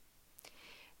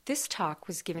This talk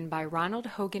was given by Ronald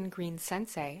Hogen Green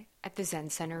Sensei at the Zen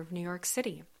Center of New York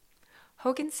City.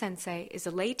 Hogen Sensei is a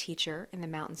lay teacher in the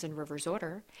Mountains and Rivers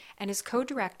Order and is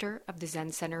co-director of the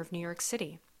Zen Center of New York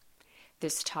City.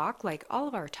 This talk, like all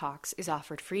of our talks, is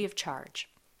offered free of charge.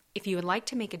 If you would like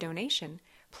to make a donation,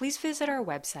 please visit our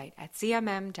website at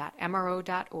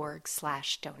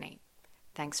zmm.mro.org/donate.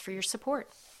 Thanks for your support.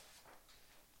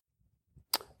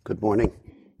 Good morning.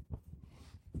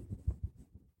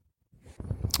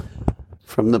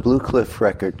 From the Blue Cliff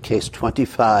Record, Case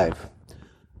 25,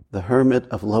 the Hermit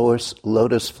of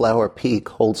Lotus Flower Peak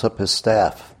holds up his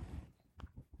staff.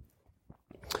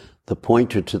 The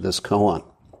pointer to this koan.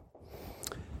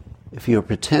 If your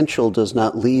potential does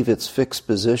not leave its fixed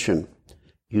position,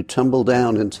 you tumble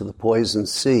down into the poison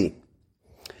sea.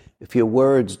 If your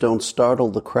words don't startle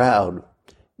the crowd,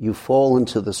 you fall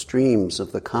into the streams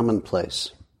of the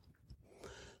commonplace.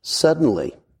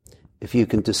 Suddenly, if you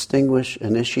can distinguish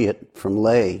initiate from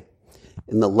lay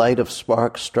in the light of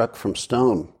sparks struck from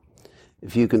stone,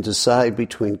 if you can decide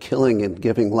between killing and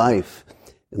giving life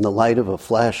in the light of a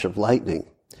flash of lightning,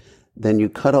 then you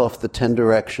cut off the 10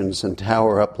 directions and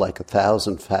tower up like a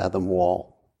 1,000-fathom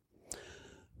wall.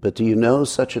 But do you know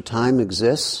such a time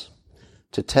exists?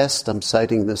 To test, I'm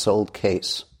citing this old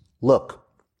case. Look.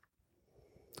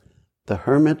 The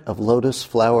Hermit of Lotus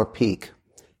Flower Peak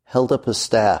held up a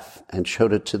staff and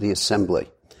showed it to the assembly,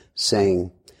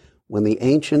 saying, "When the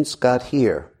ancients got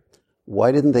here,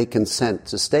 why didn't they consent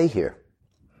to stay here?"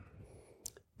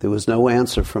 There was no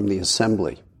answer from the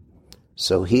assembly,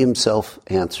 so he himself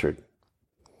answered,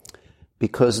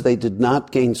 "Because they did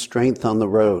not gain strength on the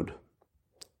road."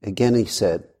 Again he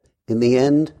said, "In the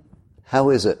end, how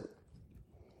is it?"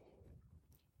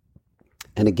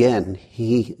 And again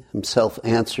he himself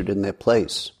answered in their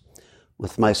place,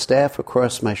 "With my staff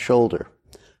across my shoulder,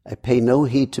 I pay no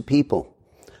heed to people.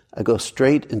 I go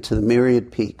straight into the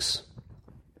myriad peaks."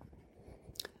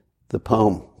 The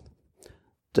poem.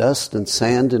 Dust and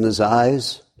sand in his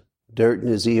eyes, dirt in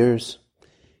his ears.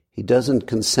 He doesn't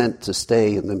consent to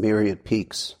stay in the myriad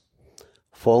peaks.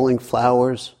 Falling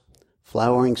flowers,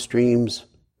 flowering streams,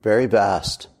 very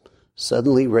vast,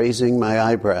 suddenly raising my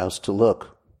eyebrows to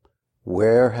look.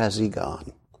 Where has he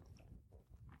gone?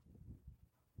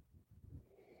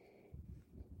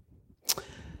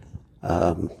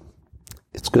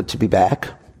 It's good to be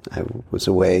back. I was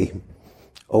away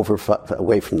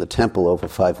from the temple over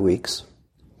 5 weeks,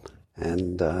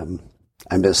 and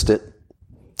I missed it.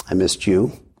 I missed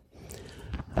you.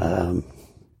 I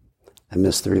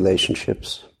missed the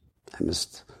relationships. I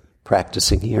missed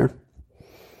practicing here.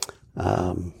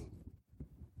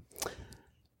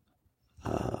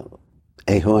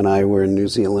 Eho and I were in New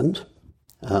Zealand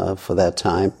for that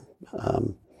time.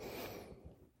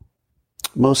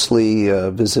 Mostly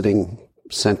visiting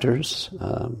centers,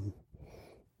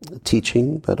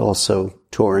 teaching, but also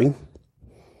touring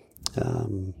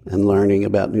and learning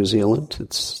about New Zealand.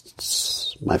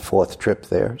 It's my 4th trip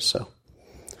there, so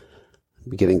I'm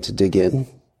beginning to dig in.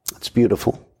 It's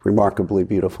beautiful, remarkably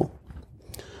beautiful.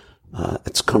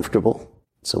 It's comfortable.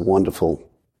 It's a wonderful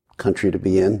country to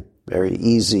be in, very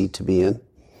easy to be in,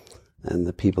 and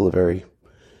the people are very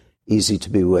easy to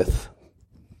be with.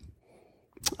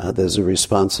 There's a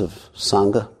responsive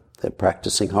Sangha. They're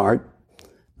practicing hard.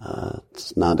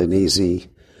 It's not an easy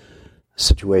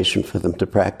situation for them to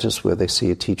practice where they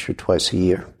see a teacher twice a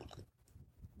year.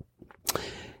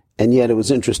 And yet it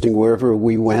was interesting, wherever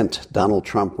we went, Donald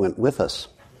Trump went with us.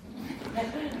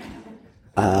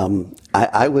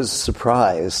 I was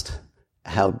surprised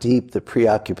how deep the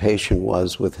preoccupation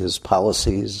was with his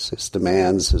policies, his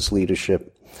demands, his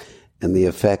leadership, and the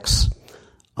effects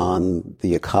on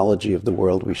the ecology of the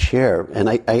world we share. And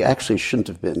I actually shouldn't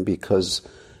have been, because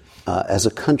as a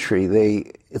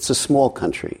country, it's a small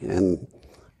country, and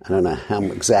I don't know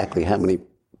exactly how many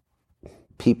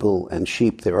people and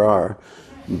sheep there are,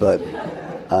 but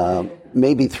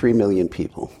maybe 3 million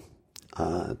people.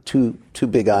 Two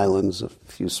big islands, a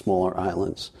few smaller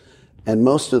islands. And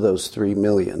most of those 3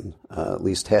 million, at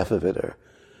least half of it, are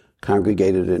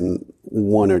congregated in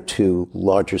 1 or 2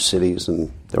 larger cities,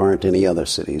 and there aren't any other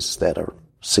cities that are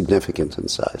significant in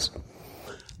size.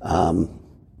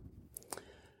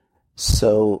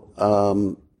 So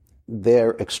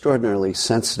they're extraordinarily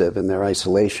sensitive in their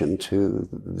isolation to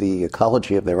the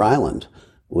ecology of their island,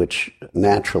 which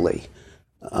naturally,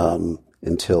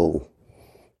 until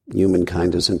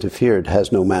humankind has interfered,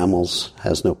 has no mammals,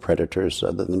 has no predators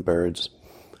other than birds.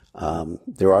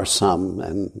 There are some,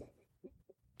 and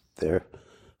they're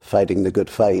fighting the good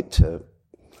fight to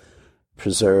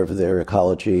preserve their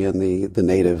ecology and the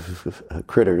native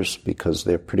critters, because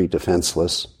they're pretty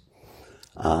defenseless.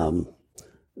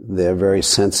 They're very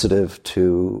sensitive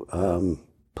to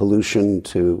pollution,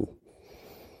 to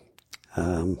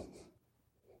the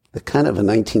kind of a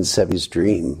 1970s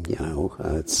dream,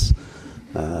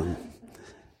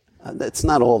 it's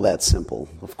not all that simple,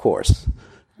 of course,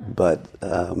 but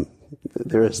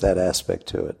there is that aspect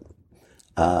to it.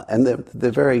 And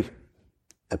they're very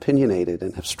opinionated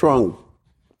and have strong,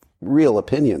 real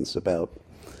opinions about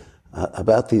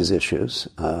these issues,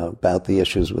 about the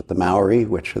issues with the Maori,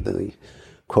 which are the,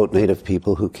 quote, native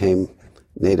people who came,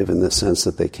 native in the sense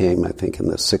that they came, I think, in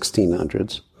the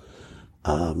 1600s.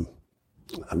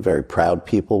 Very proud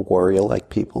people, warrior-like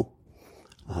people.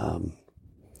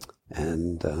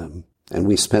 And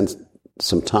we spent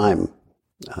some time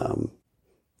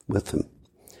with them.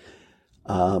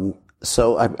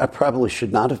 So I probably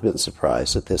should not have been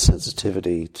surprised at their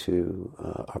sensitivity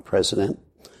to our president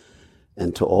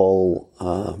and to all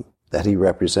that he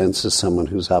represents as someone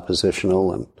who's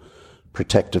oppositional and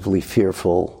protectively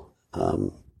fearful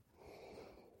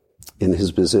in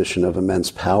his position of immense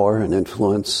power and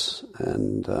influence.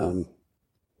 And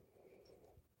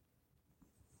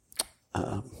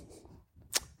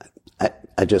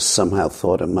I just somehow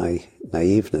thought in my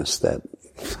naiveness that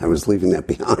I was leaving that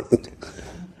behind,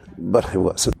 but I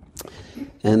wasn't.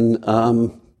 And,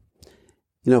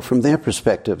 from their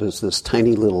perspective as this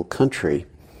tiny little country,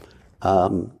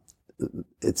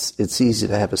 it's easy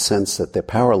to have a sense that they're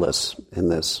powerless in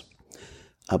this,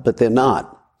 but they're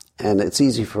not. And it's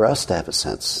easy for us to have a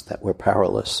sense that we're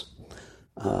powerless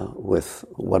with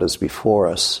what is before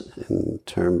us in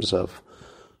terms of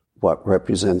what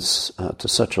represents to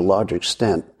such a large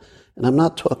extent. And I'm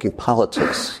not talking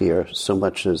politics here so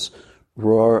much as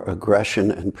raw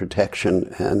aggression and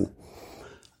protection and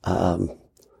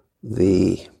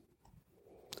the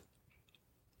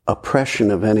oppression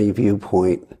of any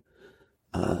viewpoint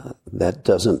that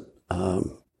doesn't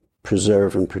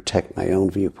preserve and protect my own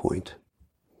viewpoint.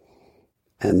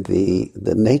 And the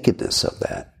nakedness of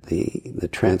that, the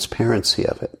transparency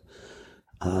of it.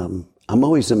 I'm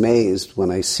always amazed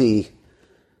when I see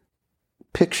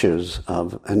pictures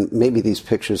of, and maybe these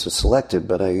pictures are selected,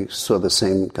 but I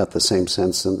got the same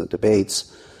sense in the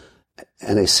debates,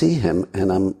 and I see him,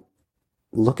 and I'm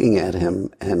looking at him,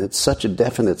 and it's such a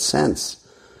definite sense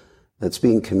that's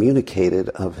being communicated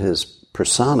of his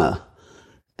persona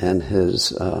and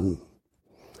his, I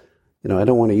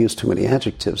don't want to use too many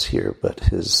adjectives here, but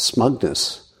his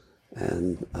smugness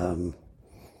and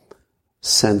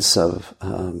sense of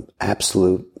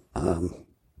absolute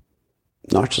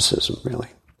narcissism, really.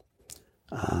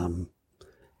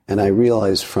 And I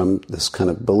realize from this kind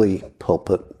of bully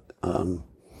pulpit,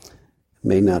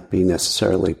 may not be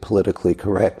necessarily politically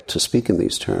correct to speak in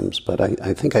these terms, but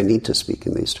I think I need to speak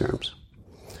in these terms.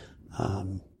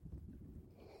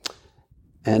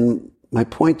 And my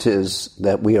point is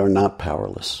that we are not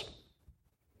powerless.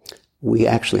 We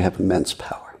actually have immense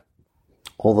power,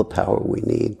 all the power we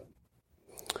need,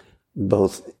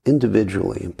 both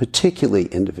individually and particularly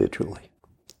individually.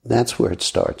 That's where it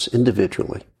starts,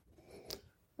 individually.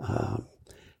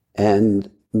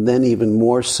 And then even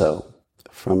more so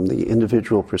from the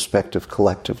individual perspective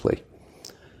collectively.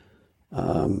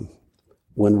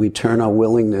 When we turn our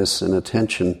willingness and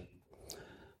attention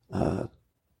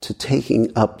to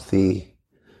taking up the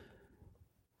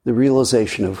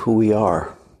realization of who we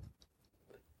are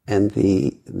and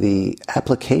the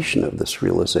application of this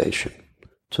realization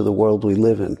to the world we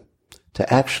live in,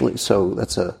 to actually, so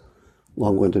that's a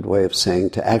long-winded way of saying,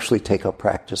 to actually take our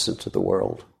practice into the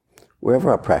world, wherever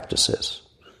our practice is.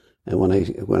 And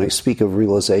when I speak of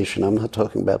realization, I'm not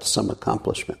talking about some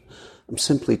accomplishment. I'm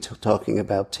simply talking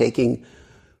about taking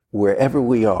wherever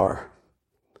we are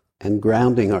and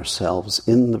grounding ourselves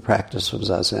in the practice of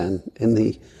Zazen, in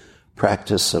the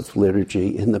practice of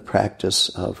liturgy, in the practice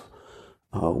of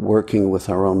working with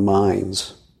our own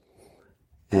minds,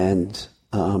 and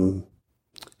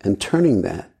turning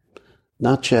that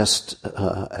not just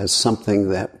as something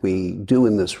that we do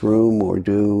in this room or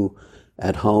do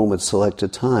at home at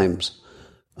selected times,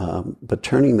 but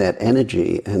turning that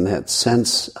energy and that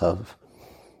sense of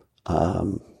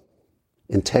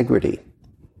integrity,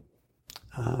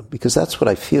 because that's what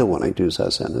I feel when I do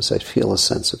Zazen, is I feel a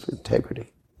sense of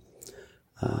integrity.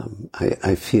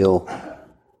 I feel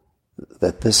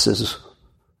that this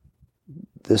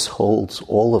holds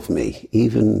all of me,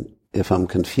 even if I'm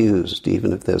confused,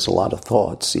 even if there's a lot of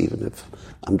thoughts, even if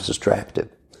I'm distracted,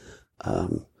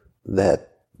 that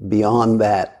beyond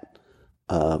that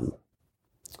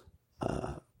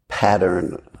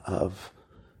pattern of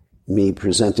me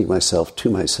presenting myself to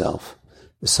myself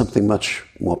is something much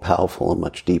more powerful and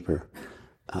much deeper.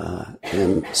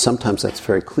 And sometimes that's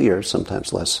very clear,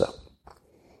 sometimes less so.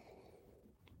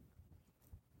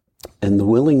 and the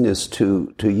willingness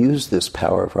to use this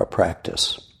power of our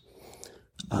practice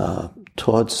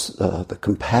towards the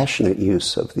compassionate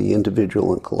use of the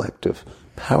individual and collective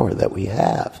power that we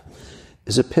have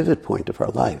is a pivot point of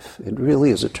our life. It really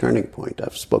is a turning point.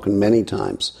 I've spoken many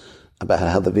times about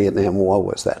how the Vietnam War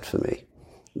was that for me,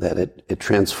 that it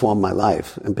transformed my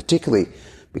life, and particularly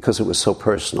because it was so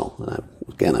personal.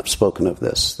 And I've spoken of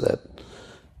this, that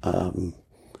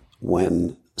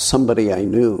when somebody I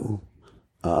knew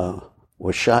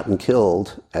was shot and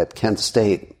killed at Kent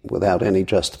State without any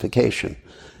justification,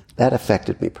 that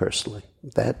affected me personally.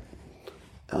 That,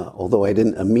 although I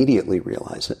didn't immediately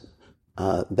realize it,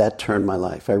 that turned my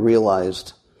life. I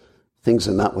realized things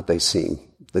are not what they seem.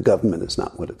 The government is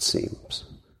not what it seems.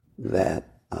 That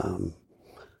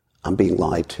I'm being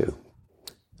lied to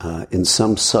in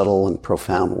some subtle and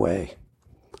profound way.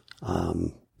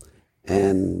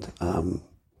 And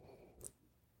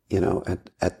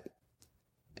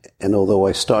although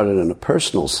I started in a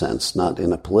personal sense, not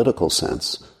in a political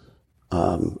sense,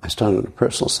 I started in a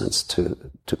personal sense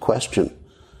to question,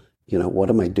 what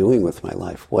am I doing with my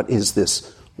life? What is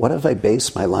this? What have I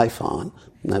based my life on?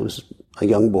 And I was a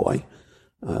young boy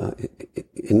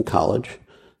in college.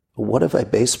 What have I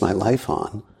based my life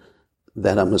on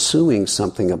that I'm assuming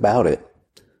something about it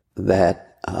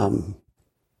that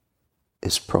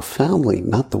is profoundly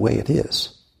not the way it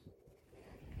is?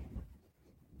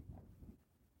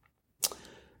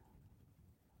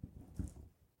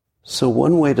 So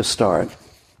one way to start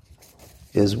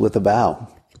is with a vow.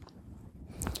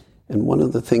 And one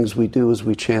of the things we do is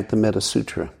we chant the Metta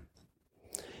Sutra.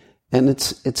 And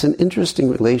it's an interesting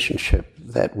relationship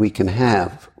that we can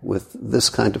have with this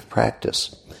kind of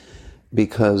practice,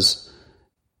 because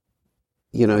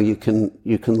you can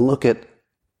look at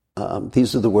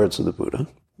these are the words of the Buddha,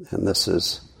 and this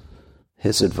is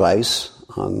his advice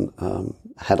on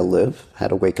how to live, how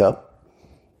to wake up,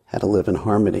 how to live in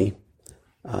harmony.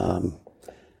 And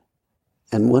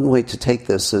one way to take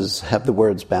this is have the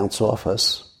words bounce off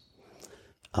us,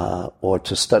 or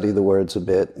to study the words a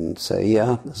bit and say,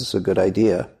 yeah, this is a good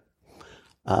idea.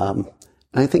 And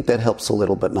I think that helps a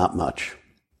little, but not much.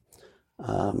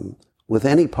 With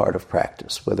any part of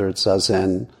practice, whether it's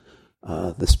Zazen,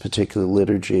 this particular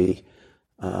liturgy,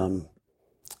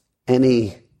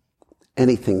 anything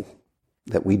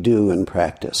that we do in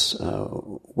practice,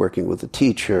 working with a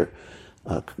teacher,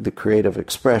 the creative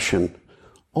expression,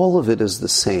 all of it is the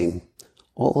same.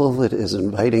 All of it is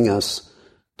inviting us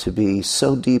to be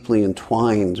so deeply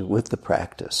entwined with the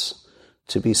practice,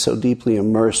 to be so deeply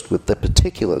immersed with the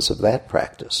particulars of that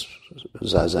practice,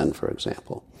 Zazen, for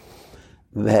example,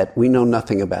 that we know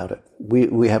nothing about it.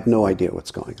 We have no idea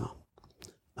what's going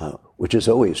on, which is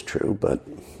always true, but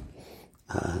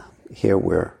here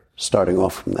we're starting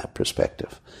off from that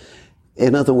perspective.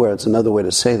 In other words, another way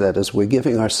to say that is we're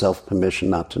giving ourselves permission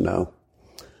not to know,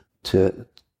 to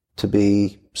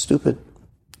be stupid,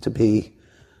 to be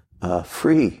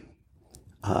free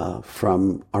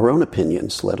from our own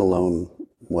opinions, let alone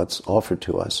what's offered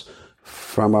to us,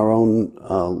 from our own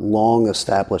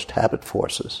long-established habit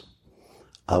forces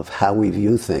of how we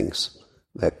view things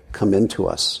that come into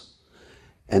us,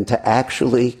 and to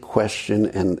actually question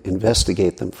and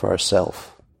investigate them for ourselves.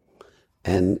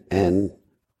 And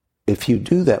if you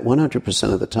do that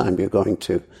 100% of the time, you're going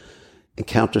to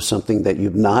encounter something that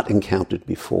you've not encountered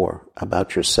before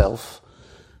about yourself.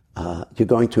 You're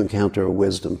going to encounter a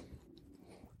wisdom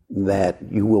that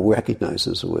you will recognize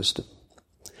as a wisdom.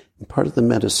 And part of the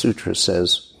Metta Sutra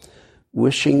says,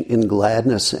 wishing in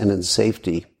gladness and in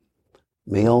safety,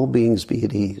 may all beings be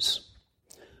at ease.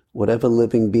 Whatever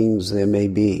living beings there may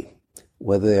be,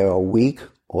 whether they are weak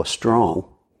or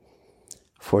strong,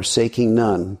 forsaking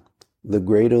none, the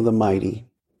great or the mighty,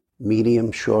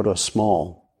 medium, short, or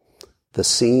small, the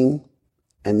seen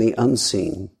and the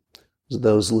unseen,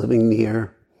 those living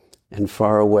near and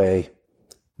far away,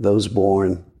 those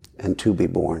born and to be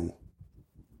born.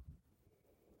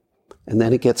 And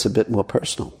then it gets a bit more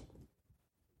personal.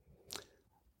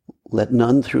 Let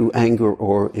none through anger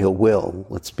or ill will,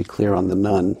 let's be clear on the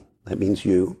none, that means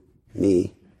you,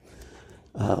 me,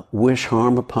 wish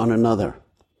harm upon another,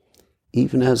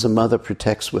 even as a mother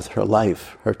protects with her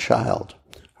life her child,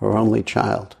 her only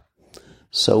child.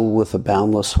 So with a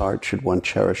boundless heart should one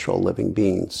cherish all living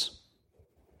beings.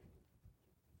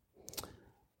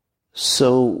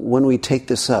 So when we take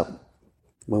this up,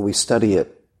 when we study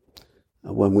it,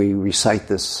 when we recite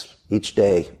this each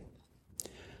day,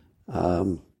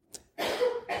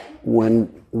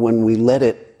 when we let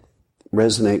it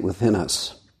resonate within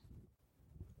us,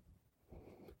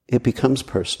 it becomes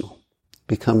personal,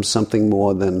 becomes something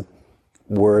more than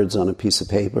words on a piece of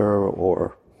paper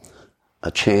or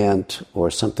a chant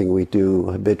or something we do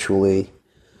habitually,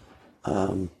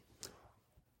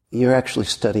 you're actually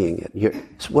studying it.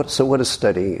 So what does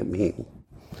studying it mean?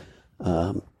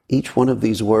 Each one of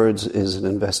these words is an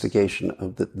investigation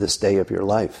of this day of your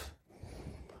life.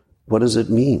 What does it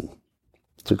mean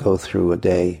to go through a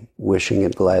day wishing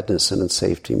in gladness and in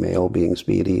safety may all beings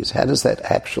be at ease? How does that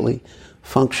actually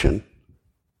function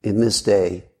in this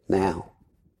day now?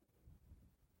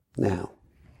 Now.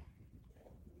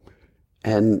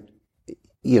 And,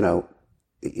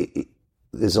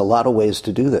 there's a lot of ways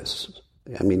to do this.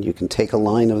 I mean, you can take a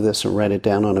line of this and write it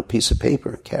down on a piece of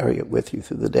paper and carry it with you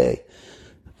through the day.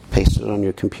 Paste it on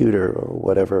your computer or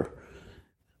whatever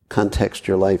context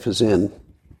your life is in.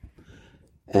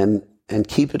 And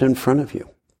keep it in front of you.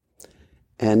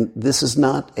 And this is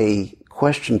not a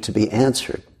question to be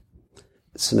answered.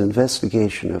 It's an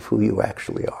investigation of who you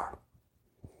actually are.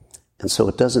 And so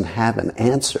it doesn't have an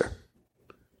answer.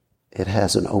 It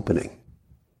has an opening.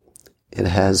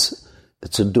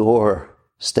 It's a door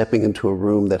stepping into a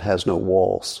room that has no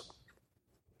walls.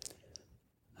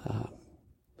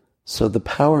 So the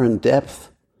power and depth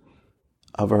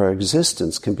of our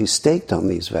existence can be staked on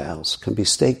these vows, can be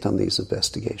staked on these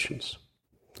investigations.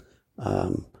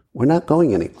 We're not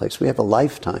going anyplace. We have a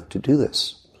lifetime to do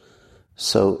this.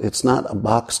 So it's not a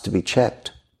box to be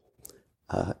checked.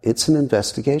 It's an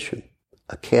investigation,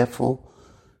 a careful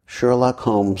Sherlock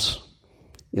Holmes,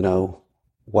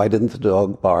 why didn't the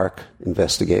dog bark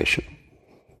investigation.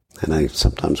 And I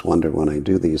sometimes wonder when I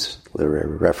do these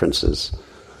literary references.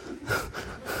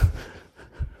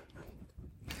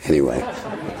 Anyway,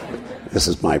 this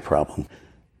is my problem.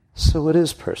 So it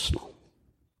is personal.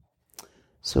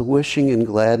 So wishing in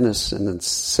gladness and in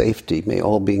safety, may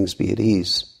all beings be at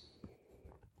ease.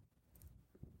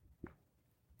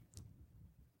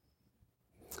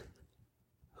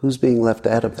 Who's being left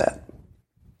out of that?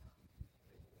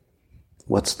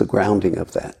 What's the grounding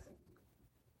of that?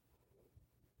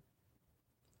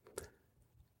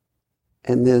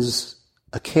 And there's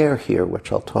a care here,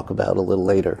 which I'll talk about a little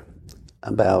later,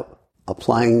 about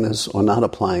applying this or not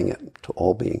applying it to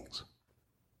all beings.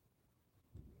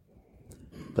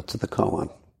 But to the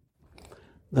koan.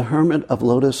 The hermit of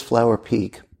Lotus Flower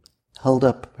Peak held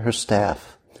up her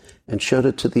staff and showed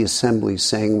it to the assembly,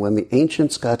 saying, when the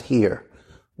ancients got here,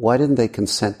 why didn't they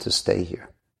consent to stay here?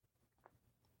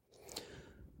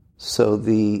 So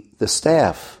the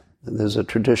staff, there's a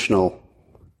traditional,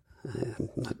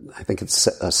 I think it's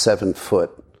a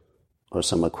 7-foot or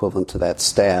some equivalent to that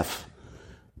staff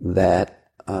that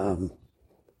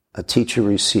a teacher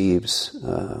receives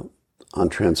on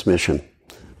transmission.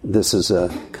 This is a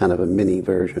kind of a mini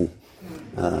version,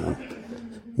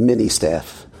 mini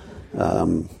staff.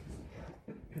 And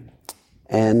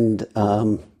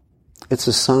it's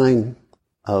a sign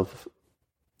of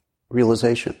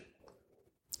realization.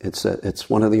 It's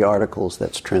one of the articles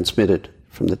that's transmitted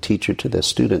from the teacher to the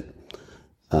student,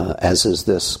 as is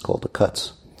this, called the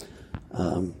cuts,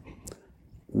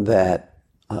 that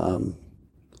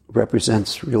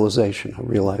represents realization, a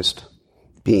realized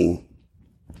being.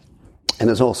 And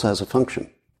it also has a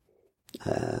function,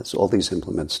 as all these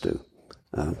implements do.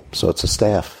 So it's a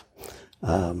staff.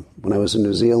 When I was in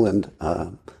New Zealand,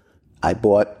 I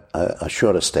bought a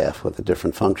shorter staff with a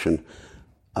different function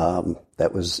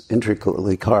that was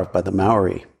intricately carved by the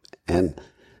Maori. And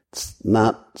it's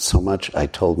not so much I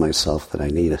told myself that I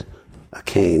need a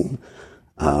cane,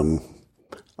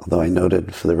 although I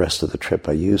noted for the rest of the trip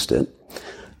I used it.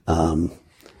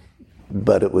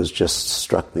 But it was just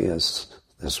struck me as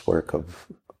this work of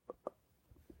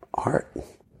art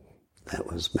that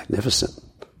was magnificent.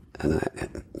 And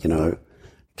I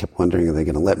kept wondering, are they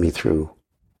going to let me through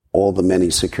all the many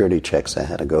security checks I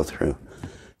had to go through?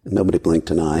 And nobody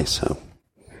blinked an eye, so,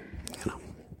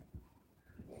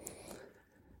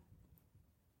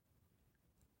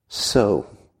 So,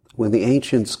 when the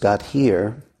ancients got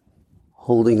here,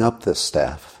 holding up this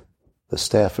staff, the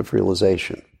staff of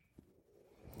realization,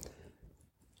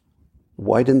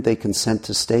 why didn't they consent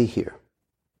to stay here?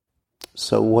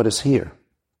 So what is here?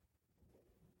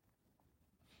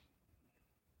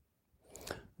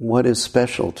 What is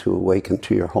special to awaken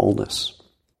to your wholeness,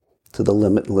 to the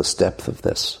limitless depth of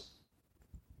this,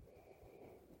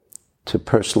 to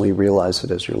personally realize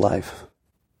it as your life?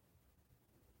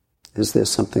 Is there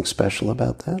something special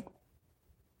about that?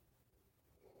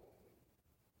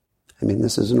 I mean,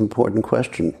 this is an important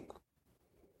question.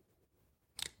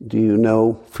 Do you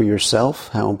know for yourself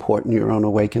how important your own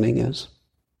awakening is?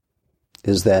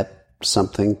 Is that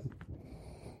something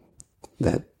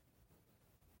that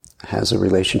has a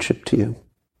relationship to you,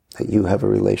 that you have a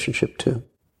relationship to?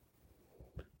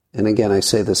 and again, I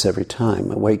say this every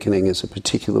time, awakening is a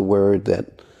particular word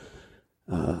that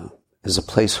is a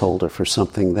placeholder for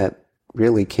something that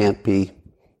really can't be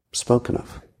spoken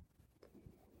of.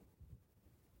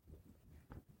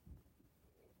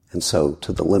 And so,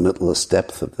 to the limitless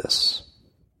depth of this,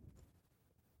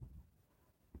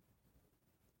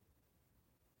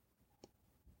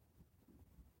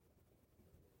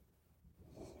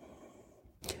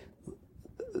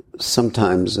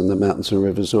 sometimes in the Mountains and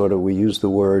Rivers order, we use the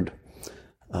word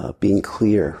being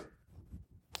clear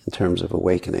in terms of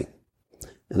awakening.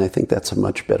 And I think that's a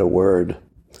much better word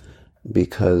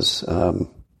because there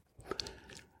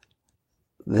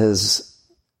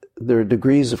are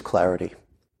degrees of clarity.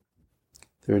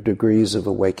 There are degrees of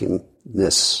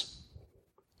awakenedness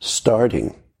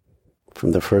starting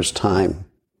from the first time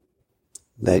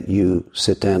that you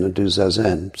sit down and do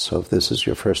Zazen. So if this is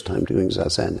your first time doing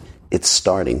Zazen, it's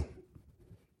starting.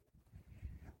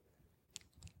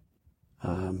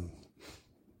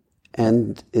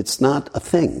 And it's not a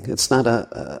thing. It's not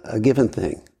a given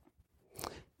thing.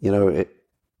 You know,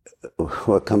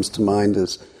 what comes to mind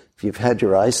is if you've had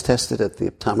your eyes tested at the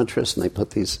optometrist and they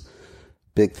put these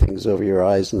big things over your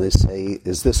eyes and they say,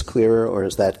 is this clearer or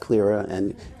is that clearer?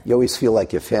 And you always feel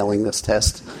like you're failing this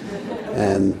test.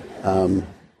 And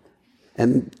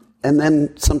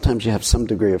then sometimes you have some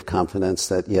degree of confidence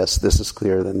that, yes, this is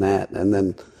clearer than that. And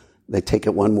then they take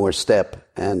it one more step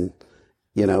and,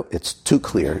 you know, it's too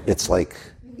clear. It's like,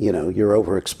 you know, you're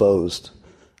overexposed.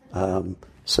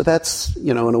 So that's,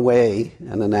 you know, in a way,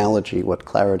 an analogy what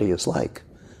clarity is like.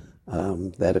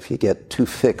 That if you get too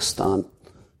fixed on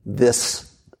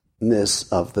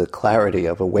thisness of the clarity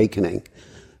of awakening,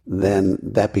 then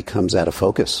that becomes out of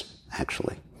focus,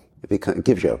 actually. It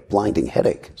gives you a blinding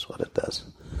headache, is what it does.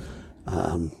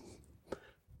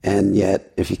 And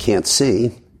yet, if you can't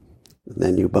see,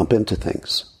 then you bump into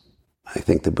things. I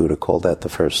think the Buddha called that the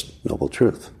first noble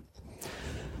truth.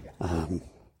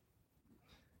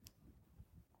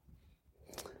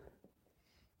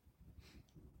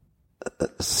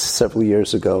 Several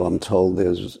years ago, I'm told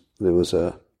there was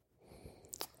a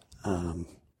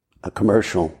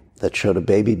commercial that showed a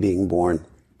baby being born,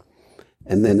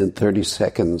 and then in 30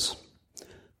 seconds,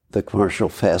 the commercial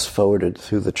fast-forwarded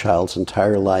through the child's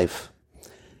entire life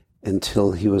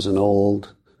until he was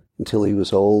old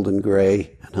and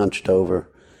gray and hunched over,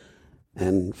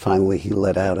 and finally he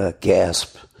let out a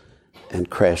gasp and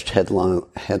crashed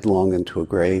headlong into a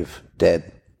grave,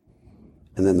 dead.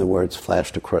 And then the words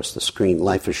flashed across the screen,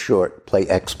 "Life is short, play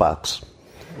Xbox."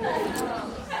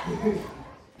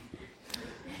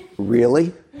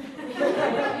 Really?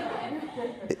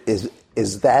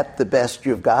 Is that the best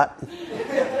you've got?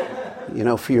 You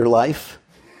know, for your life?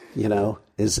 You know,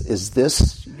 is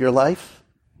this your life?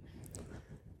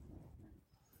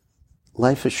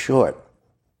 Life is short.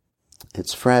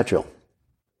 It's fragile.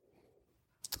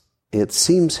 It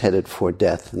seems headed for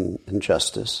death and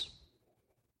injustice.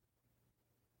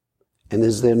 And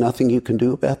is there nothing you can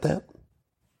do about that?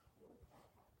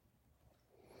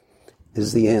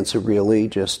 Is the answer really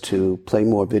just to play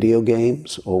more video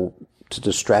games or to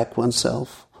distract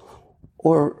oneself?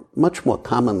 Or much more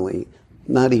commonly,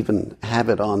 not even have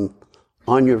it on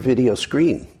your video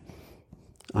screen,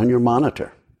 on your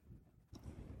monitor.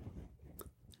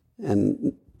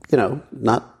 And, you know,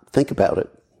 not think about it.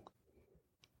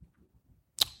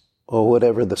 Or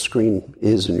whatever the screen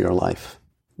is in your life,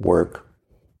 work,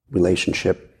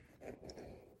 relationship.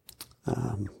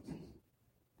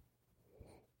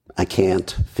 I can't,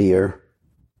 fear,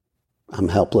 I'm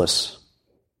helpless,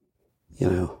 you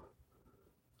know,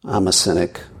 I'm a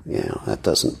cynic, you know, that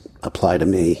doesn't apply to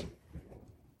me.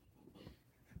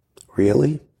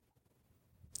 Really?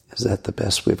 Is that the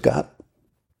best we've got?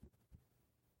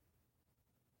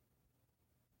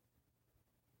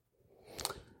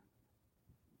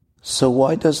 So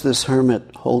why does this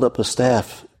hermit hold up a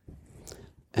staff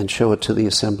and show it to the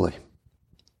assembly?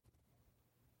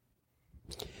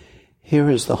 Here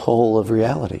is the whole of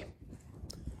reality.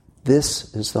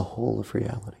 This is the whole of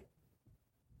reality.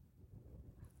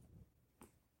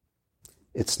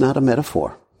 It's not a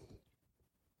metaphor,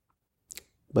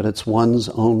 but it's one's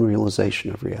own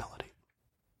realization of reality.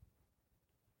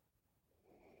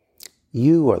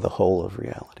 You are the whole of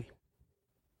reality.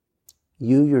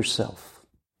 You yourself.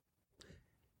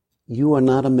 You are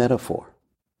not a metaphor,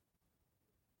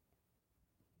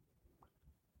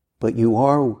 but you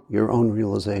are your own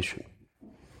realization.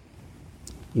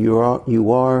 You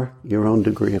are your own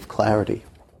degree of clarity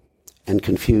and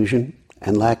confusion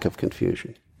and lack of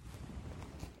confusion.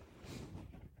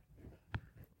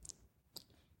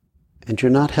 And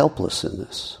you're not helpless in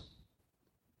this.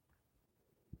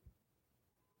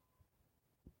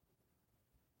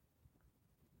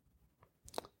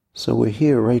 So we're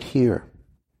here, right here.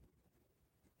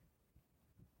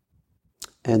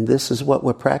 And this is what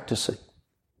we're practicing.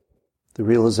 The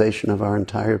realization of our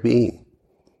entire being.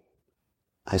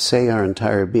 I say our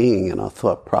entire being, and our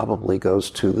thought probably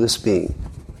goes to this being.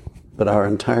 But our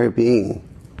entire being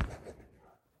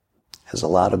has a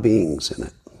lot of beings in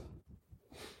it.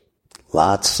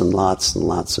 Lots and lots and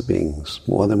lots of beings,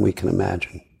 more than we can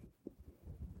imagine.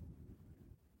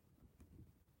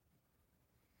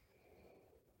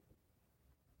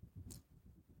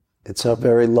 It's a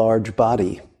very large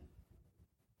body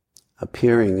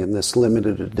appearing in this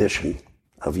limited edition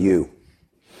of you.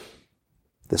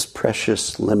 This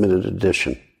precious limited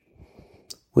edition.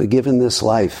 We're given this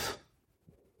life,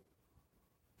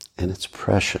 and it's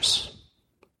precious,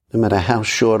 no matter how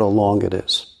short or long it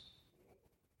is.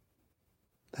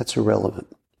 That's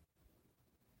irrelevant.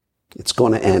 It's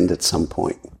going to end at some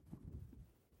point.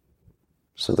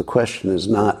 So the question is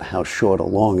not how short or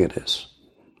long it is.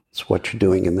 It's what you're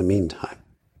doing in the meantime.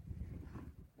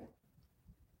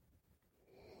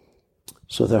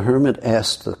 So the hermit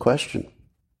asked the question,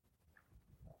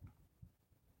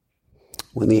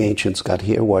 when the ancients got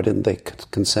here, why didn't they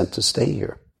consent to stay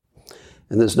here?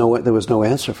 And there was no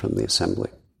answer from the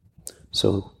assembly.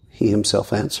 So he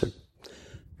himself answered,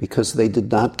 because they did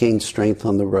not gain strength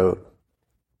on the road.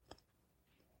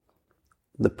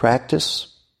 The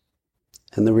practice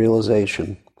and the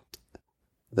realization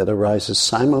that arises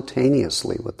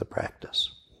simultaneously with the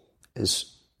practice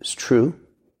is true,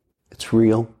 it's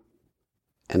real,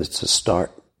 and it's a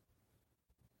start.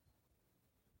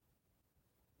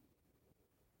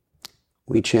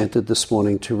 We chanted this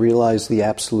morning, to realize the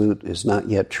absolute is not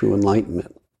yet true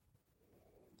enlightenment.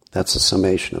 That's a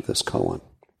summation of this koan.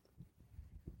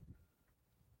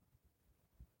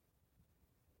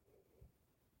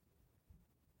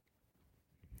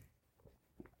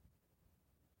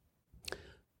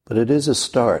 But it is a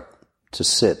start to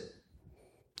sit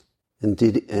and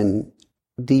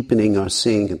deepening our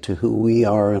seeing into who we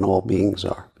are and all beings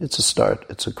are. It's a start.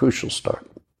 It's a crucial start.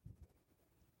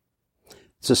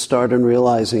 It's a start in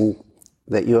realizing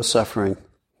that your suffering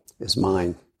is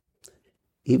mine,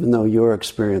 even though your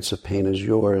experience of pain is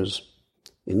yours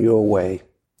in your way,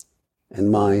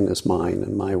 and mine is mine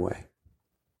in my way.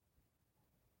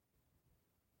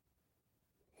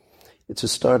 It's a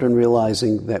start in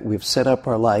realizing that we've set up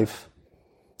our life,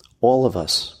 all of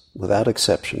us, without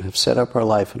exception, have set up our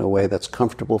life in a way that's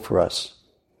comfortable for us,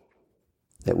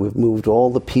 that we've moved all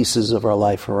the pieces of our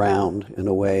life around in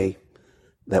a way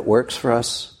that works for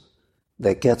us,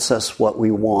 that gets us what we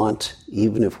want,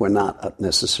 even if we're not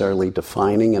necessarily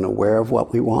defining and aware of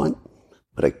what we want,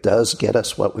 but it does get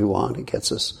us what we want.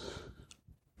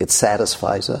 It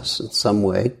satisfies us in some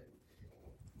way,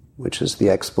 which is the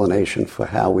explanation for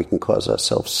how we can cause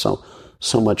ourselves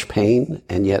so much pain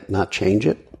and yet not change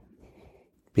it,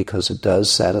 because it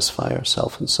does satisfy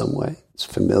ourselves in some way. It's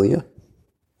familiar.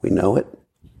 We know it.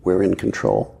 We're in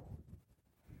control.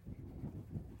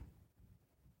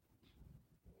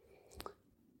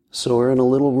 So we're in a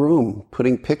little room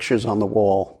putting pictures on the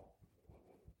wall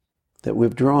that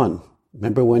we've drawn.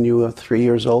 Remember when you were 3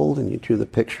 years old and you drew the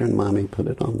picture and Mommy put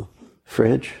it on the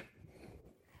fridge?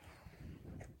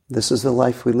 This is the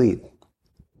life we lead.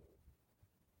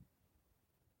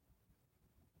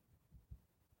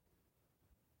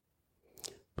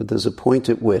 But there's a point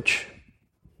at which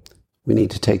we need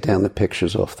to take down the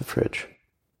pictures off the fridge.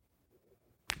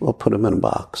 Or put them in a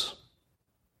box.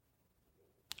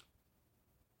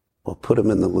 Or put them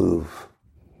in the Louvre.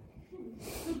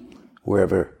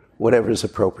 Whatever is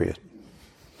appropriate.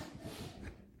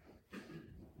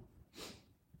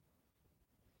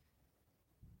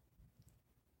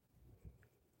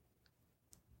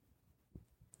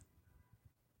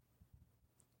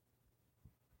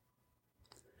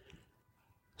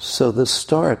 So the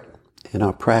start in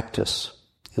our practice,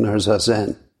 in our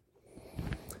zazen,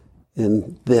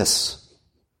 in this,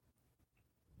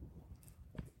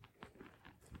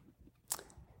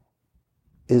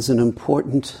 is an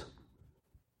important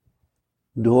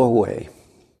doorway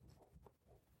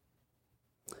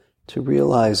to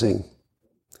realizing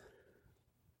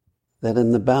that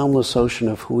in the boundless ocean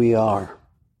of who we are,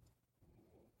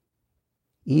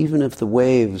 even if the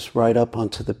waves ride up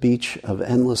onto the beach of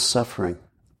endless suffering,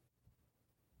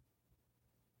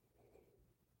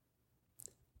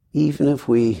 even if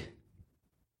we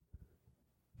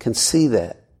can see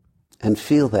that and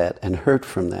feel that and hurt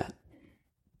from that,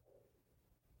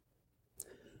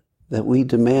 that we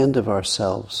demand of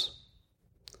ourselves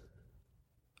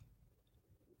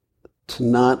to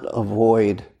not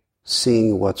avoid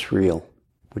seeing what's real,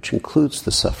 which includes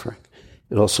the suffering.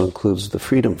 It also includes the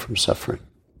freedom from suffering,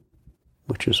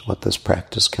 which is what this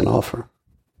practice can offer.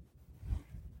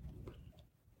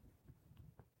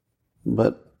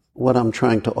 But what I'm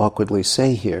trying to awkwardly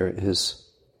say here is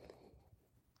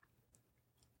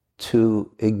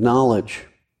to acknowledge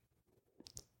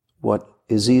what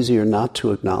is easier not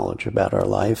to acknowledge about our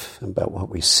life, about what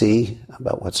we see,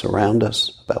 about what's around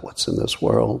us, about what's in this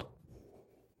world.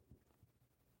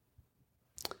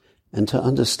 And to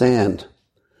understand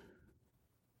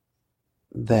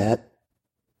that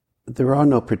there are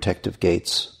no protective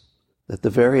gates, that the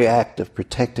very act of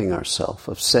protecting ourselves,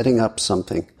 of setting up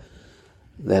something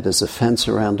that is a fence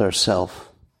around ourselves,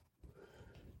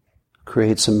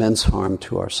 creates immense harm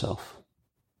to ourselves.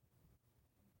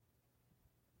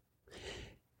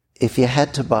 If you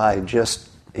had to buy, just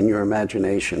in your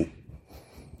imagination,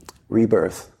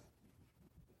 rebirth,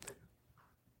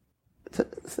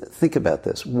 think about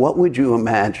this. What would you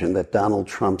imagine that Donald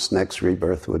Trump's next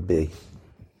rebirth would be?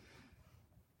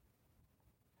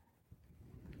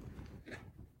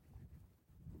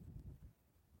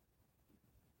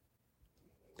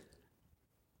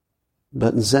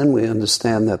 But in Zen we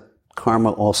understand that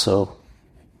karma also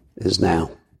is now.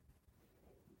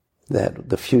 That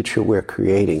the future we're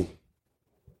creating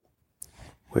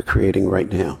right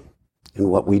now in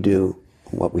what we do,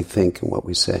 what we think, and what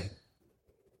we say.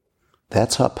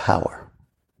 That's our power.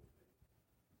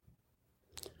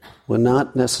 We're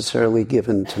not necessarily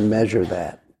given to measure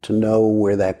that, to know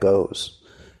where that goes,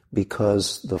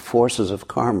 because the forces of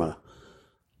karma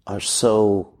are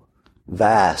so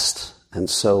vast and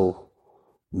so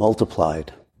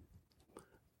multiplied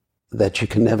that you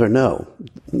can never know.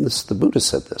 The Buddha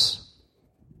said this.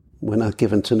 We're not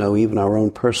given to know even our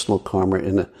own personal karma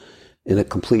in a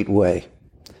complete way.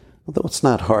 Although it's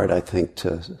not hard, I think,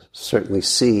 to certainly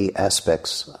see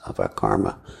aspects of our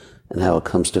karma and how it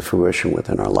comes to fruition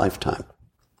within our lifetime.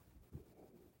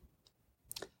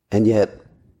 And yet,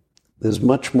 there's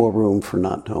much more room for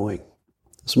not knowing.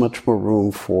 There's much more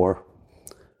room for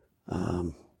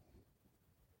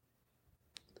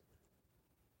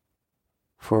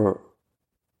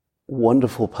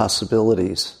wonderful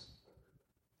possibilities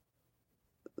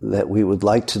that we would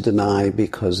like to deny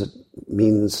because it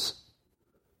means,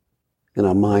 in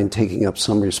our mind, taking up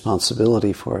some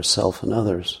responsibility for ourselves and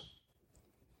others.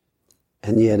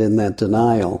 And yet in that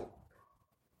denial,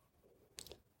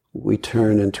 we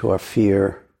turn into our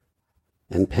fear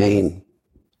and pain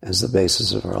as the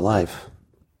basis of our life.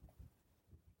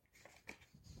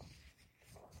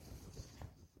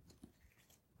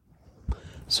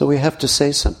 So we have to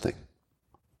say something.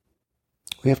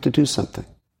 We have to do something.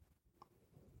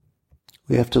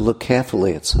 We have to look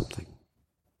carefully at something.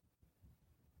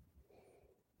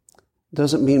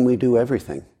 Doesn't mean we do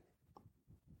everything.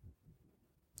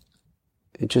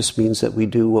 It just means that we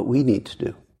do what we need to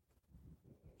do,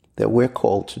 that we're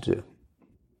called to do,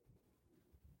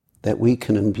 that we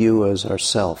can imbue as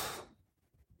ourself,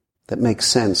 that makes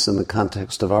sense in the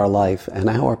context of our life and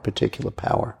our particular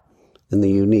power and the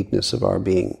uniqueness of our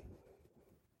being.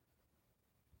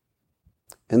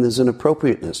 And there's an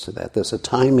appropriateness to that. There's a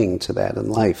timing to that in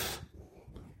life.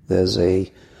 There's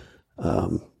a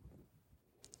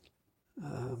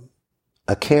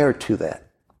care to that.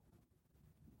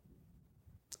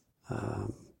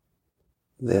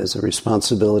 There's a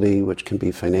responsibility which can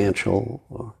be financial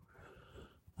or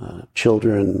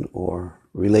children or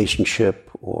relationship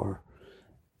or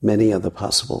many other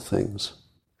possible things.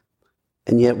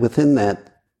 And yet within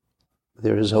that,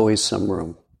 there is always some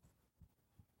room.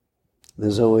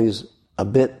 There's always a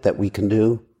bit that we can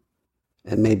do,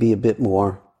 and maybe a bit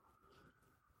more,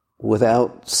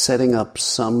 without setting up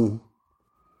some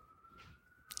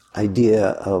idea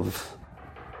of,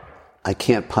 I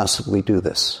can't possibly do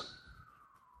this.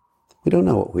 We don't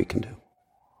know what we can do.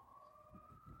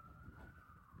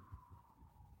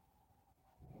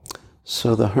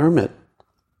 So the hermit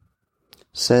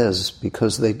says,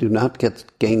 because they do not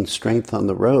gain strength on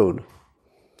the road,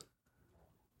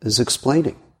 is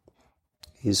explaining.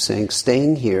 He's saying,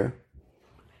 staying here,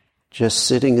 just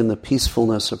sitting in the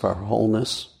peacefulness of our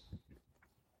wholeness,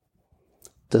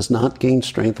 does not gain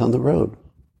strength on the road.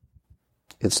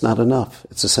 It's not enough.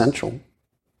 It's essential.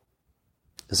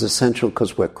 It's essential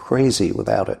because we're crazy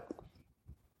without it.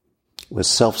 We're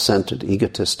self-centered,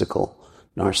 egotistical,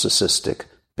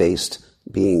 narcissistic-based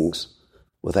beings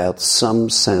without some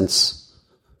sense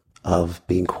of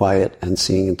being quiet and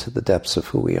seeing into the depths of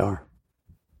who we are.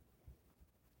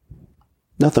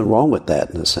 Nothing wrong with that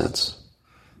in a sense.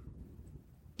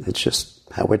 It's just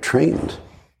how we're trained.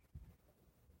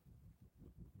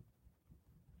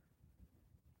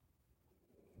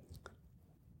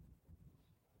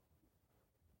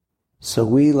 So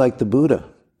we, like the Buddha,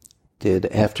 did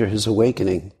after his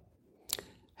awakening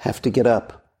have to get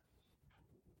up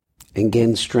and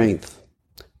gain strength.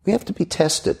 We have to be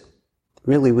tested.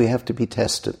 Really, we have to be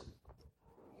tested.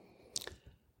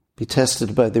 Be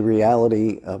tested by the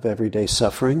reality of everyday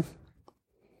suffering,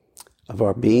 of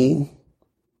our being,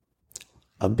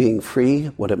 of being free,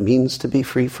 what it means to be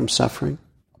free from suffering,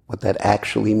 what that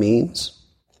actually means,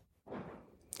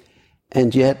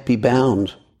 and yet be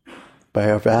bound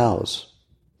by our vows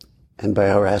and by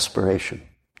our aspiration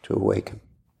to awaken.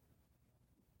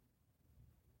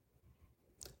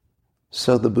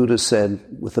 So the Buddha said,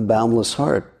 with a boundless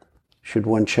heart should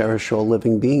one cherish all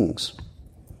living beings,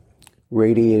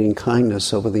 radiating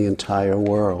kindness over the entire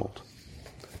world,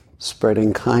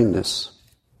 spreading kindness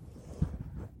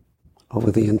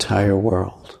over the entire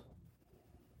world,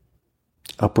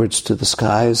 upwards to the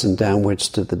skies and downwards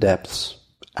to the depths,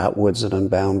 outwards and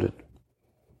unbounded,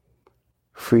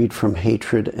 freed from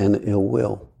hatred and ill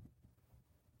will.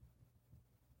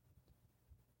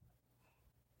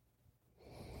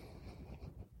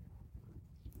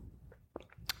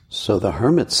 So the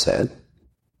hermit said,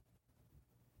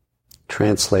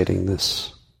 translating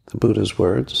the Buddha's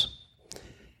words,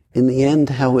 in the end,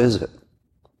 how is it?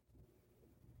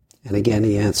 And again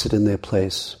he answered in their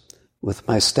place, with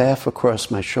my staff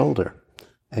across my shoulder,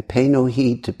 I pay no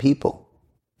heed to people.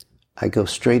 I go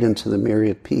straight into the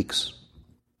myriad peaks.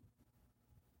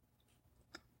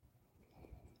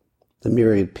 The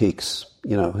myriad peaks,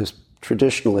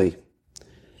 traditionally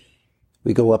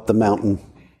we go up the mountain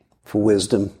for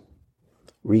wisdom,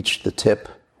 reach the tip,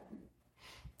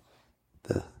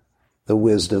 the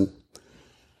wisdom,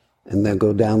 and then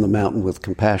go down the mountain with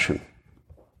compassion.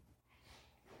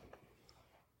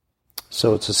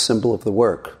 So it's a symbol of the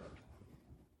work.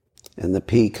 And the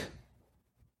peak,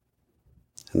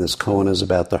 and this koan is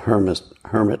about the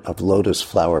hermit of Lotus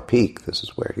Flower Peak, this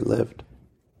is where he lived,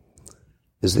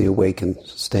 is the awakened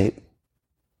state.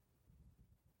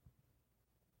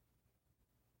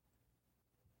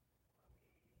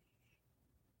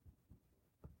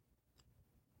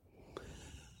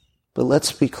 But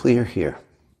let's be clear here.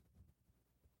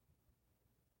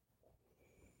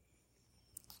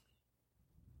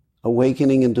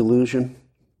 Awakening in delusion,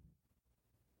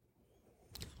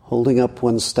 holding up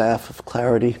one's staff of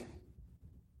clarity,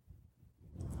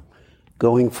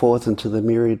 going forth into the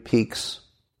myriad peaks,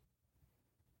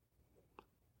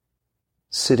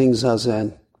 sitting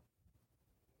zazen,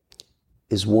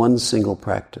 is one single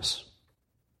practice.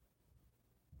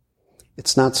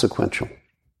 It's not sequential.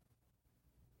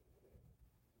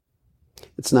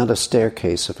 It's not a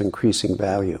staircase of increasing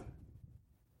value.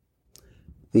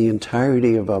 The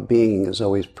entirety of our being is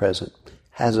always present,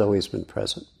 has always been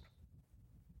present.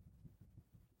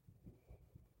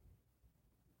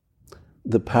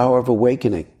 The power of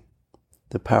awakening,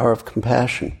 the power of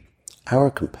compassion, our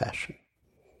compassion,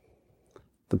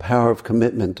 the power of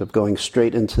commitment, of going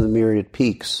straight into the myriad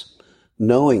peaks,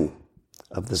 knowing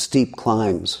of the steep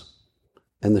climbs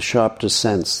and the sharp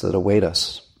descents that await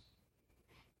us.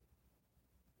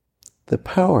 The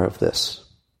power of this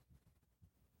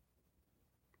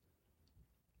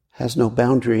has no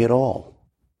boundary at all.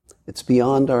 It's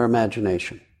beyond our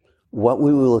imagination. What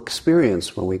we will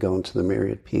experience when we go into the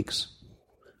myriad peaks,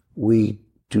 we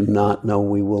do not know,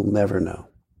 we will never know.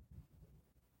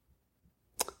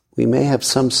 We may have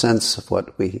some sense of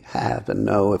what we have and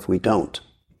know if we don't.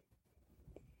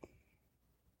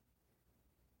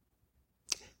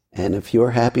 And if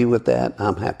you're happy with that,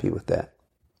 I'm happy with that.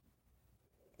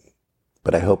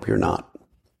 But I hope you're not.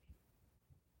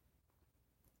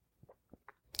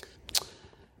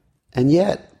 And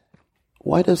yet,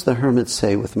 why does the hermit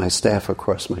say, with my staff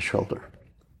across my shoulder?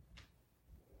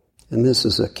 And this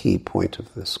is a key point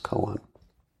of this koan.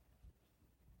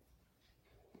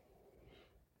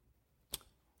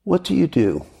 What do you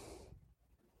do?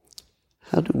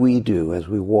 How do we do as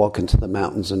we walk into the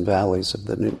mountains and valleys of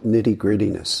the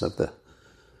nitty-grittiness, of the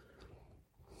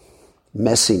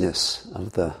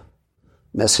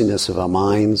messiness of our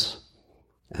minds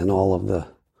and all of the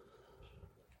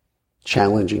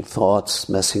challenging thoughts,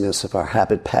 messiness of our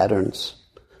habit patterns,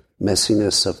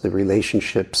 messiness of the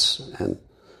relationships and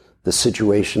the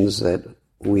situations that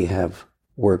we have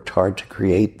worked hard to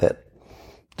create that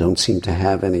don't seem to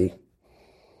have any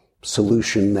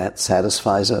solution that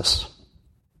satisfies us?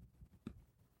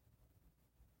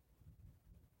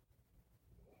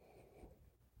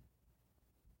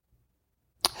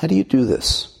 How do you do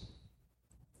this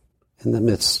in the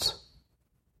midst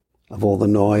of all the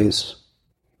noise?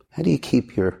 How do you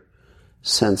keep your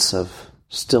sense of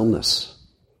stillness,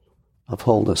 of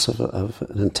wholeness, of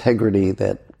an integrity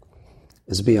that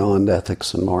is beyond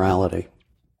ethics and morality?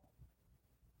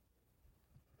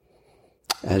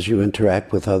 as you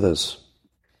interact with others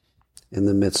in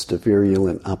the midst of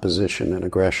virulent opposition and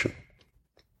aggression.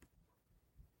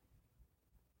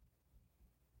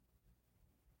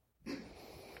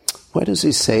 Why does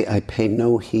he say, I pay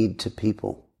no heed to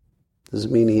people? Does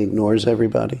it mean he ignores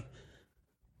everybody?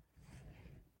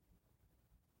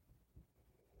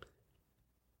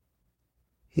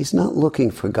 He's not looking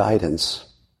for guidance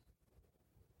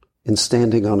in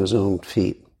standing on his own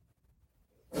feet.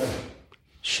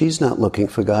 She's not looking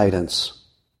for guidance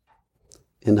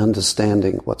in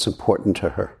understanding what's important to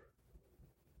her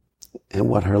and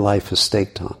what her life is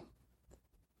staked on.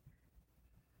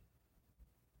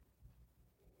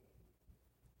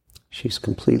 She's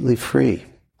completely free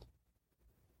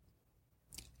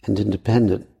and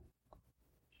independent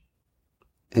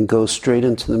and goes straight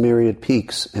into the myriad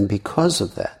peaks. And because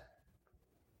of that,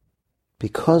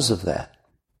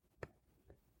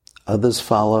 others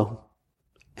follow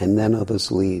and then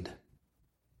others lead.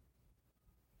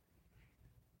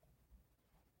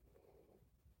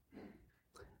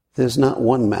 There's not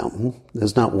one mountain,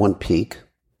 there's not one peak.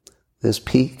 There's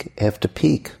peak after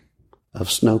peak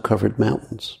of snow-covered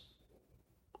mountains.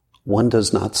 One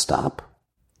does not stop.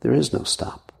 There is no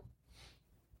stop.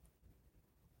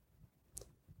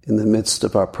 In the midst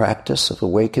of our practice of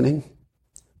awakening,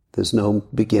 there's no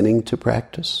beginning to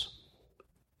practice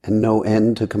and no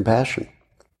end to compassion.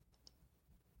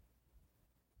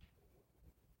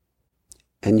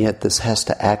 And yet this has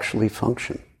to actually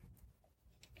function.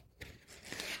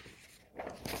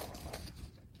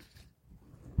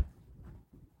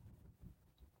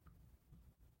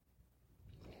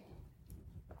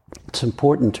 It's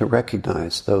important to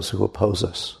recognize those who oppose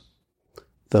us,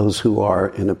 those who are,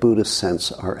 in a Buddhist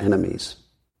sense, our enemies,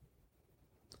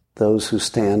 those who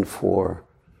stand for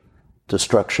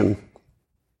destruction,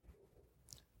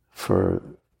 for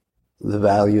the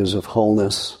values of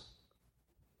wholeness,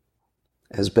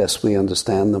 as best we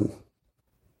understand them.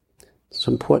 It's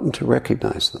important to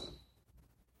recognize them.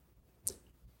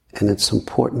 And it's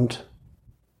important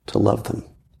to love them.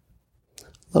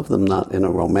 Love them not in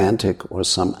a romantic or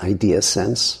some idea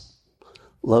sense.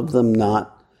 Love them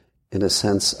not in a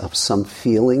sense of some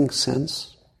feeling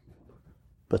sense,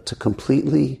 but to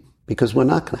completely, because we're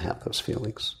not going to have those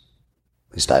feelings.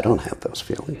 At least I don't have those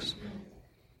feelings.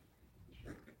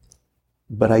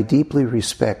 But I deeply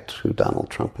respect who Donald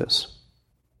Trump is.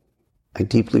 I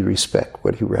deeply respect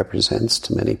what he represents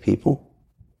to many people.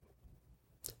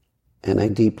 And I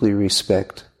deeply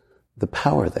respect the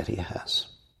power that he has.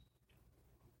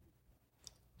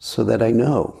 So that I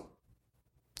know,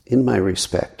 in my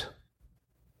respect,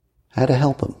 how to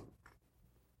help him.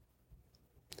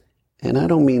 And I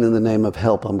don't mean in the name of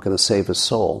help I'm going to save his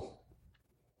soul.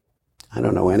 I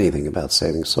don't know anything about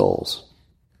saving souls.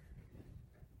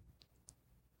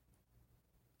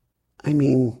 I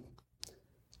mean,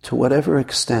 to whatever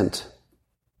extent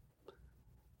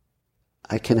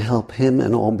I can help him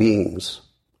and all beings,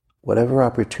 whatever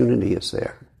opportunity is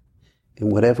there, in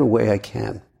whatever way I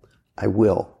can, I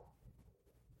will,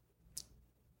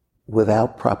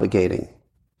 without propagating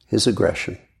his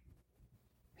aggression,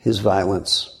 his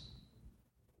violence,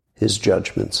 his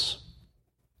judgments,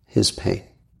 his pain.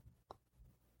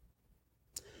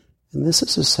 And this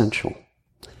is essential.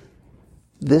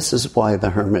 This is why the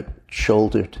hermit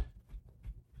shouldered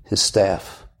his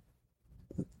staff,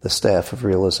 the staff of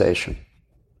realization,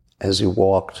 as he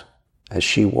walked, as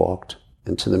she walked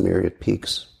into the myriad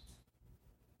peaks.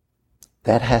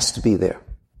 That has to be there.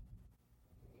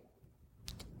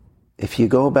 If you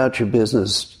go about your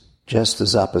business just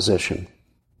as opposition,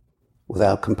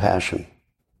 without compassion,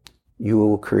 you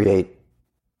will create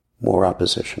more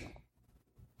opposition.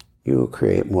 You will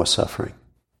create more suffering.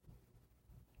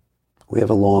 We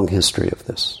have a long history of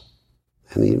this,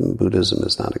 and even Buddhism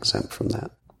is not exempt from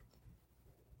that.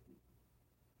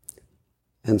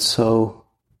 And so,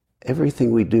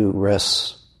 everything we do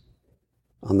rests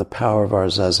on the power of our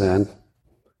zazen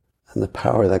and the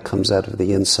power that comes out of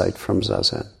the insight from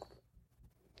zazen.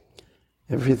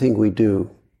 Everything we do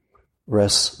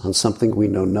rests on something we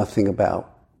know nothing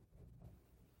about.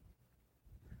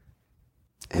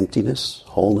 Emptiness,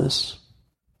 wholeness,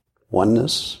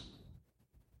 oneness,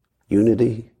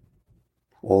 unity,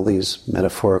 all these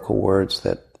metaphorical words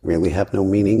that really have no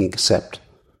meaning except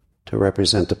to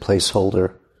represent a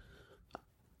placeholder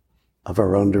of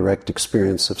our own direct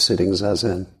experience of sitting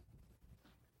zazen.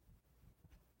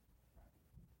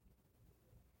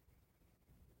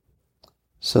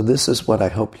 So this is what I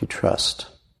hope you trust.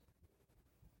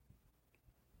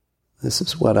 This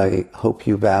is what I hope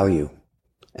you value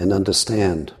and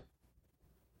understand,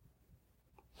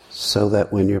 so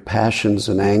that when your passions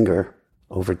and anger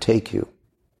overtake you,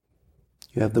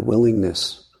 You have the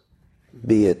willingness,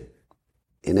 be it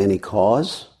in any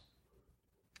cause,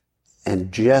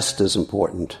 and just as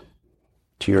important,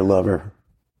 to your lover,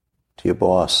 to your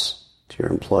boss, to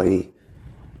your employee,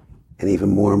 and even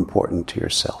more important, to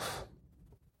yourself.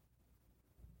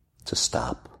 To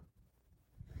stop.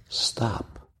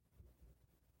 Stop.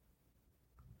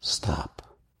 Stop.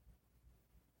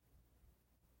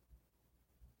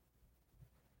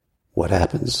 What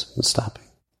happens in stopping?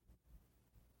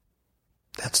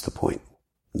 That's the point.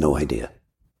 No idea.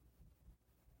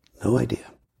 No idea.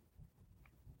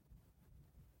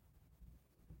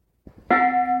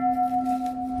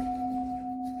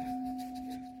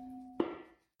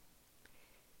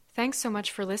 Thanks so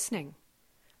much for listening.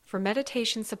 For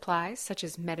meditation supplies such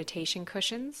as meditation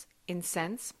cushions,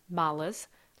 incense, malas,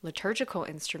 liturgical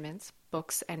instruments,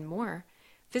 books, and more,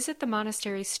 visit the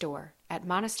monastery store at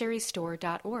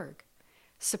monasterystore.org.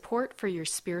 Support for your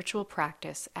spiritual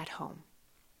practice at home.